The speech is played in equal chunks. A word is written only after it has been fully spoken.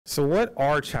So what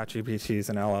are ChatGPTs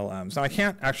and LLMs? Now I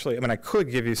can't actually, I could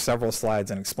give you several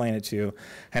slides and explain it to you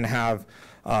and have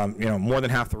more than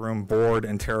half the room bored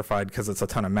and terrified because it's a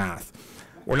ton of math.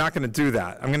 We're not going to do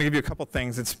that. I'm going to give you a couple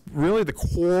things. It's really the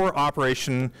core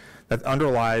operation that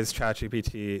underlies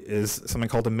ChatGPT is something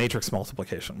called a matrix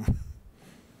multiplication,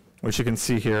 which you can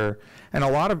see here, and a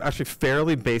lot of actually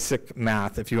fairly basic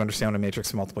math if you understand what a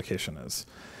matrix multiplication is.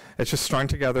 It's just strung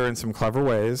together in some clever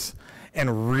ways,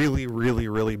 and really, really,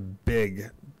 really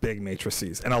big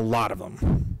matrices, and a lot of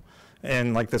them,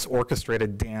 and like this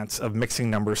orchestrated dance of mixing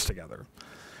numbers together.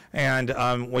 And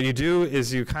what you do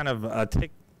is you kind of take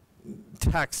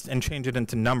text and change it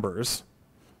into numbers.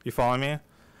 You follow me?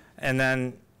 And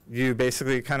then you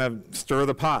basically kind of stir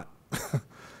the pot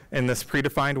in this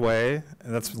predefined way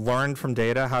that's learned from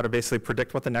data how to basically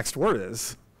predict what the next word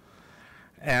is.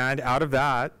 And out of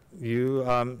that, you,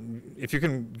 if you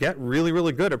can get really,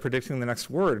 really good at predicting the next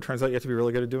word, it turns out you have to be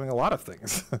really good at doing a lot of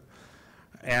things.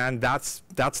 And that's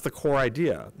the core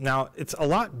idea. Now, it's a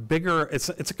lot bigger. It's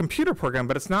a computer program,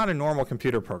 but it's not a normal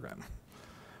computer program.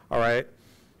 All right?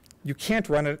 You can't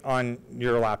run it on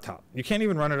your laptop. You can't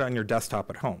even run it on your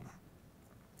desktop at home.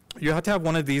 You have to have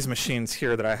one of these machines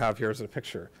here that I have here as a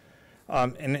picture.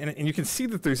 And you can see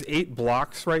that there's 8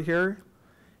 blocks right here.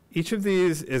 Each of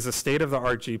these is a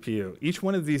state-of-the-art GPU. Each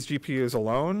one of these GPUs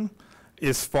alone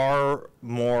is far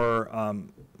more,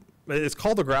 it's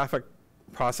called a graphic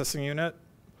processing unit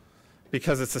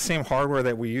because it's the same hardware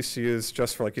that we used to use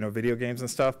just for video games and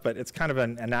stuff, but it's kind of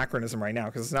an anachronism right now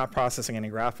because it's not processing any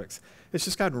graphics. It's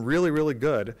just gotten really, really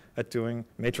good at doing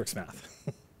matrix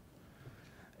math.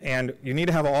 And you need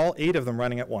to have all 8 of them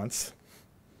running at once,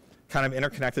 kind of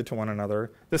interconnected to one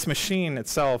another. This machine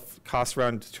itself costs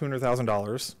around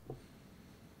 $200,000.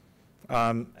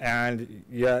 And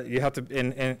yeah, you have to,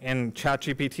 and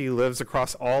ChatGPT lives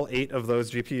across all 8 of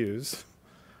those GPUs.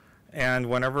 And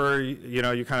whenever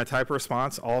you kind of type a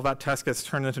response, all that text gets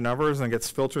turned into numbers and gets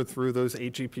filtered through those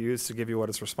 8 GPUs to give you what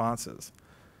its response is.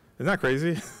 Isn't that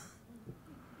crazy?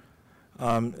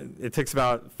 It takes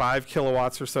about 5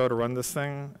 kilowatts or so to run this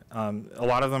thing. A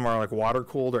lot of them are like water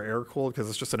cooled or air cooled because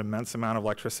it's just an immense amount of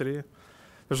electricity.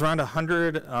 There's around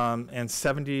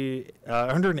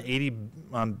 180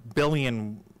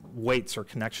 billion weights or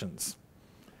connections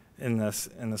in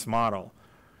this model.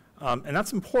 And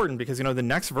that's important because the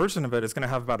next version of it is going to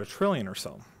have about 1 trillion or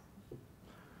so.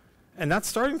 And that's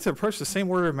starting to approach the same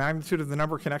order of magnitude of the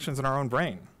number of connections in our own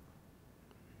brain.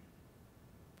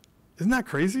 Isn't that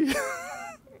crazy?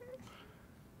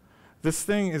 This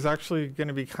thing is actually going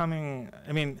to be coming,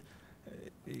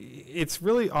 it's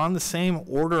really on the same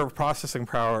order of processing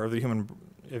power of the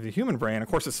human brain. Of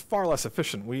course, it's far less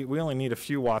efficient. We only need a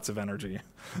few watts of energy,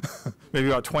 maybe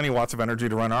about 20 watts of energy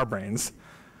to run our brains.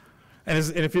 And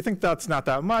if you think that's not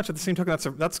that much, at the same token,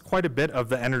 that's quite a bit of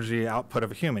the energy output of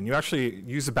a human. You actually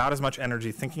use about as much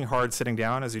energy thinking hard, sitting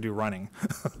down, as you do running.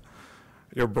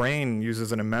 Your brain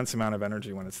uses an immense amount of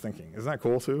energy when it's thinking. Isn't that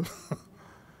cool, too?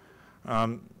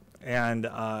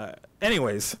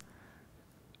 Anyways,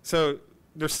 so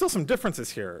there's still some differences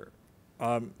here.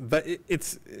 But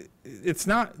it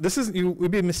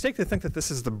would be a mistake to think that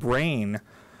this is the brain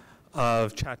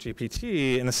of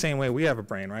ChatGPT in the same way we have a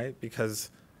brain, right? Because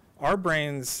our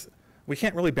brains, we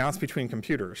can't really bounce between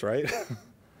computers, right?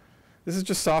 This is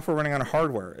just software running on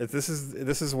hardware. This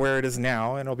is where it is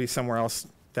now, and it'll be somewhere else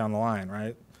down the line,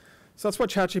 right? So that's what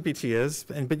ChatGPT is,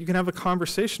 but you can have a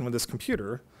conversation with this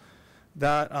computer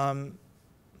that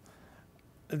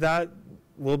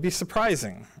will be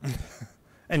surprising.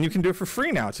 And you can do it for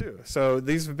free now, too. So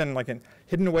these have been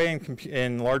hidden away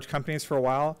in large companies for a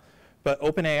while, but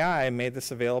OpenAI made this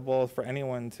available for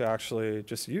anyone to actually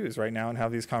just use right now and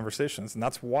have these conversations. And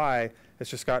that's why it's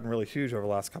just gotten really huge over the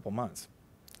last couple months.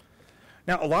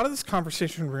 Now, a lot of this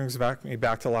conversation brings me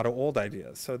back to a lot of old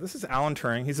ideas. So this is Alan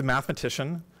Turing. He's a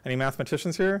mathematician. Any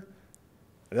mathematicians here?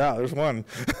 Yeah, there's one.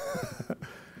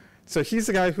 So he's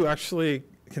the guy who actually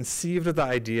conceived of the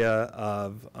idea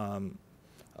of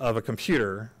a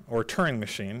computer or a Turing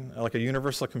machine, like a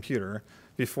universal computer,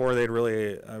 before they'd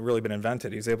really been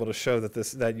invented. He's able to show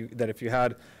that if you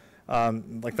had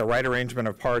like the right arrangement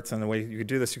of parts and the way you could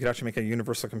do this, you could actually make a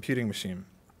universal computing machine.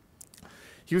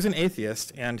 He was an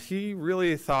atheist, and he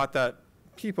really thought that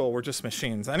people were just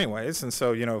machines anyways, and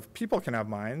so if people can have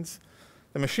minds,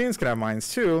 the machines can have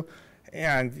minds too,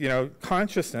 and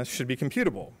consciousness should be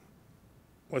computable,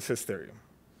 was his theory.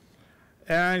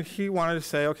 And he wanted to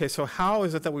say, okay, so how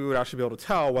is it that we would actually be able to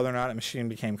tell whether or not a machine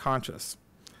became conscious?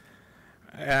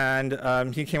 And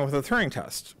he came up with a Turing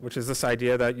test, which is this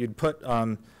idea that you'd put,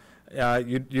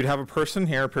 you'd have a person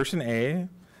here, person A,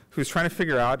 who's trying to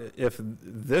figure out if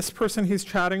this person he's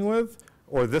chatting with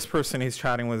or this person he's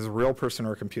chatting with is a real person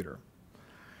or a computer.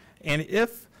 And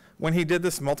if, when he did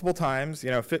this multiple times, he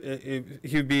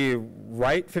would be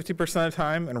right 50% of the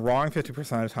time and wrong 50%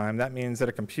 of the time, that means that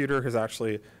a computer has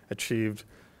actually achieved,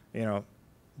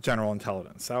 general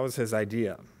intelligence. That was his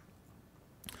idea.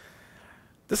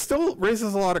 This still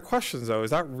raises a lot of questions, though.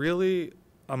 Is that really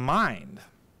a mind?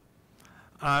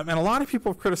 And a lot of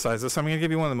people have criticized this. I'm going to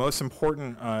give you one of the most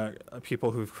important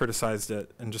people who've criticized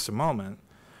it in just a moment.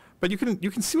 But you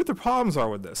can see what the problems are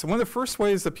with this. And one of the first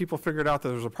ways that people figured out that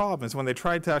there was a problem is when they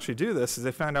tried to actually do this, is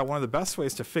they found out one of the best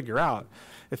ways to figure out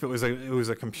if it was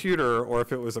a computer or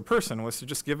if it was a person was to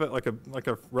just give it like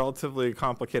a relatively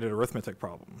complicated arithmetic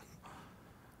problem.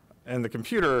 And the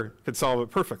computer could solve it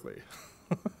perfectly.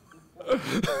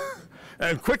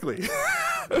 And quickly.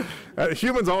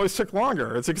 Humans always took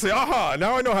longer. It's like you say, aha,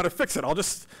 now I know how to fix it. I'll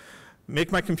just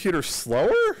make my computer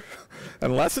slower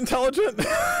and less intelligent,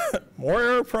 more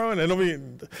error prone, and it'll be,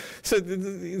 so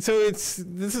this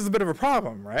is a bit of a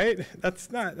problem, right?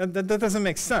 That doesn't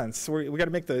make sense. We got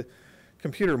to make the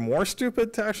computer more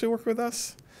stupid to actually work with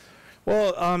us.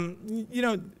 Well,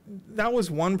 that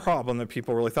was one problem that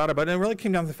people really thought about, and it really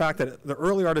came down to the fact that the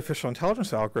early artificial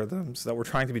intelligence algorithms that were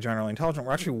trying to be generally intelligent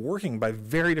were actually working by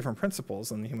very different principles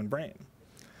than the human brain.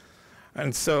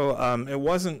 And so it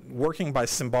wasn't working by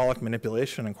symbolic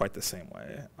manipulation in quite the same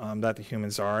way that the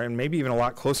humans are, and maybe even a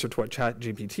lot closer to what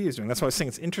ChatGPT is doing. That's why I was saying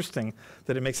it's interesting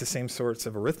that it makes the same sorts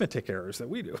of arithmetic errors that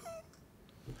we do.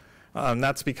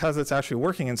 That's because it's actually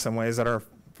working in some ways that are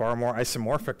far more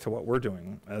isomorphic to what we're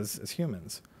doing as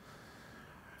humans.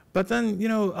 But then,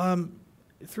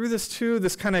 through this too,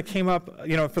 this kind of came up,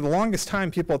 for the longest time,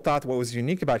 people thought what was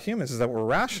unique about humans is that we're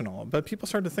rational. But people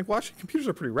started to think, well, actually, computers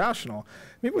are pretty rational.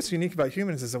 Maybe what's unique about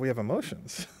humans is that we have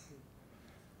emotions,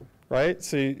 right?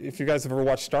 So if you guys have ever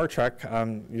watched Star Trek,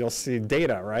 you'll see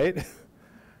Data, right?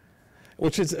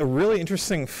 Which is a really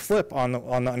interesting flip on the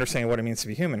understanding of what it means to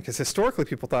be human. Because historically,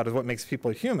 people thought of what makes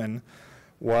people human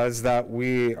was that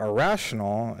we are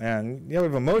rational and we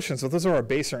have emotions, but those are our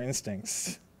baser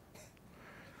instincts.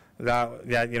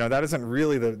 That isn't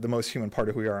really the most human part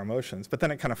of who we are, emotions. But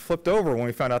then it kind of flipped over when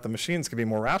we found out the machines could be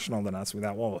more rational than us. We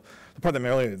thought, well, the part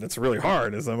that's really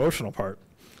hard is the emotional part.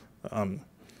 And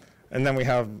then we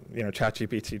have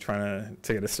ChatGPT trying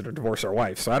to get us to divorce our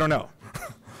wife. So I don't know.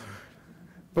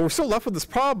 But we're still left with this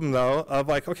problem, though, of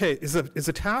like, okay, is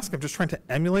a task of just trying to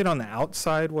emulate on the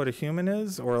outside what a human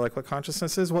is, or like what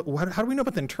consciousness is? How do we know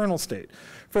about the internal state?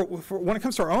 For when it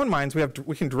comes to our own minds,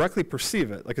 we can directly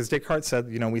perceive it. Like as Descartes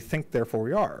said, we think, therefore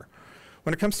we are.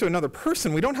 When it comes to another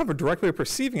person, we don't have a direct way of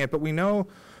perceiving it, but we know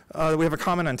that we have a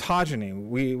common ontogeny.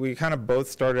 We kind of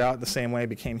both started out the same way,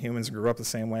 became humans, grew up the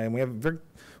same way, and we have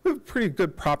a pretty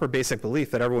good, proper, basic belief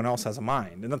that everyone else has a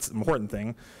mind, and that's the important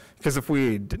thing. Because if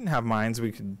we didn't have minds,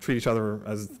 we could treat each other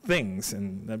as things,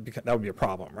 and that would be a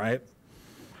problem, right?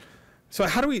 So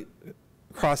how do we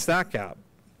cross that gap?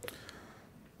 Well,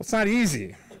 it's not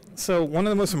easy. So one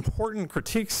of the most important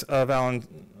critiques of Alan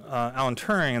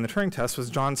Turing and the Turing test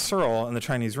was John Searle in the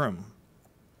Chinese Room.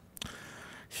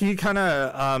 He kind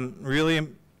of really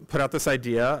put out this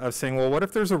idea of saying, well, what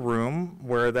if there's a room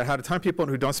where they had a ton of people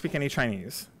who don't speak any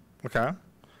Chinese, okay?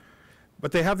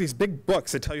 But they have these big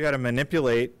books that tell you how to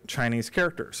manipulate Chinese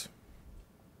characters.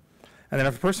 And then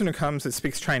if a person who comes that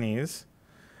speaks Chinese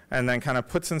and then kind of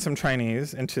puts in some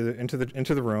Chinese into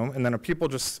the room, and then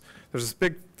there's this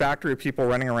big factory of people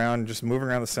running around just moving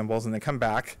around the symbols, and they come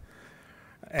back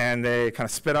and they kind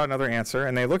of spit out another answer,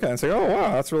 and they look at it and say, oh,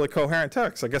 wow, that's really coherent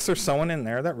text. I guess there's someone in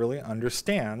there that really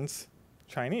understands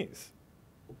Chinese.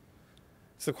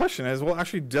 So the question is, well,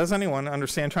 actually, does anyone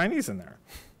understand Chinese in there?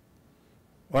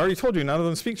 Well, I already told you, none of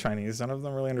them speak Chinese. None of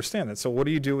them really understand it. So what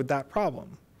do you do with that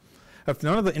problem? If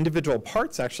none of the individual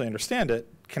parts actually understand it,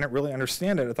 can it really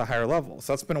understand it at the higher levels?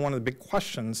 So that's been one of the big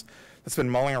questions that's been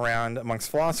mulling around amongst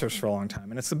philosophers for a long time.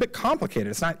 And it's a bit complicated.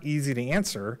 It's not easy to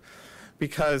answer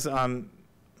because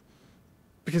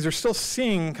you're still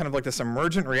seeing kind of like this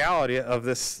emergent reality of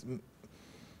this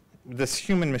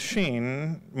human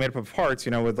machine made up of parts,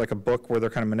 with like a book where they're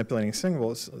kind of manipulating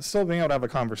symbols, still being able to have a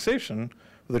conversation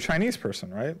with a Chinese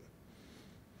person, right?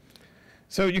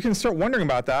 So you can start wondering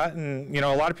about that, and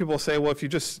a lot of people say, well, if you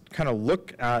just kind of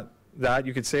look at that,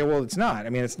 you could say, well, it's not. I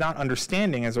mean, it's not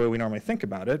understanding as the way we normally think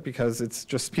about it, because it's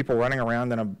just people running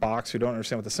around in a box who don't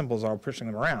understand what the symbols are, pushing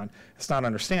them around. It's not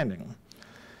understanding.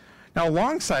 Now,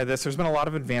 alongside this, there's been a lot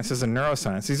of advances in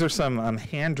neuroscience. These are some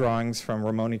hand drawings from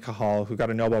Ramon y Cajal, who got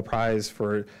a Nobel Prize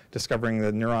for discovering the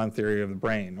neuron theory of the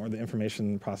brain, or the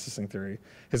information processing theory.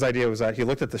 His idea was that he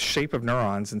looked at the shape of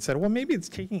neurons and said, well, maybe it's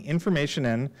taking information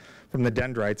in from the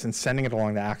dendrites and sending it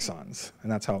along the axons,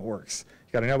 and that's how it works.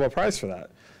 He got a Nobel Prize for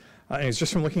that. And it's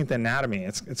just from looking at the anatomy.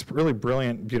 It's really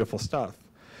brilliant, beautiful stuff.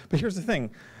 But here's the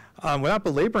thing. Without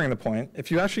belaboring the point,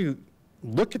 if you actually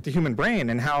look at the human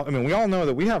brain and how, I mean, we all know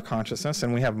that we have consciousness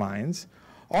and we have minds.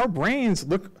 Our brains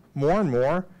look more and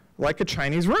more like a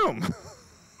Chinese room.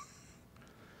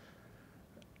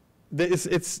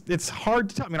 It's hard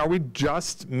to tell. I mean, are we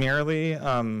just merely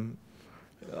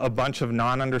a bunch of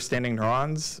non-understanding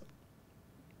neurons?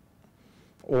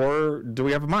 Or do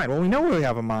we have a mind? Well, we know we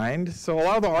have a mind. So a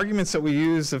lot of the arguments that we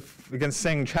use against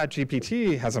saying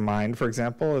ChatGPT has a mind, for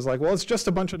example, is like, well, it's just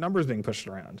a bunch of numbers being pushed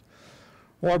around.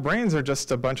 Well, our brains are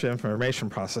just a bunch of information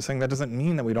processing. That doesn't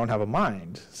mean that we don't have a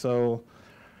mind. So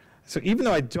even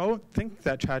though I don't think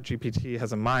that ChatGPT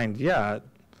has a mind yet,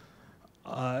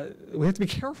 we have to be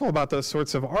careful about those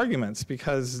sorts of arguments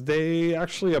because they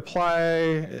actually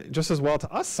apply just as well to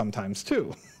us sometimes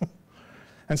too.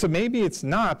 And so maybe it's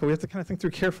not, but we have to kind of think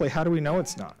through carefully, how do we know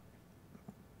it's not?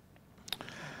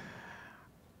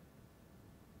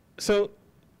 So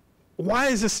why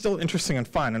is this still interesting and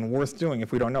fun and worth doing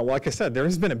if we don't know? Well, like I said, there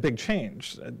has been a big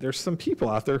change. There's some people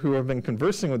out there who have been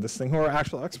conversing with this thing who are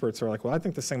actual experts who are like, well, I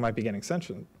think this thing might be getting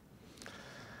sentient.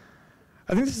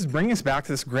 I think this is bringing us back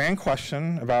to this grand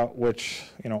question about which,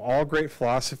 all great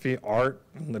philosophy, art,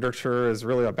 literature is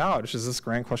really about, which is this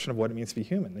grand question of what it means to be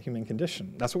human, the human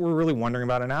condition. That's what we're really wondering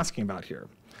about and asking about here.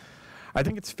 I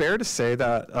think it's fair to say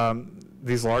that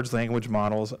these large language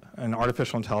models and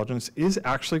artificial intelligence is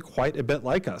actually quite a bit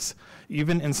like us,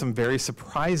 even in some very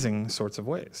surprising sorts of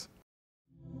ways.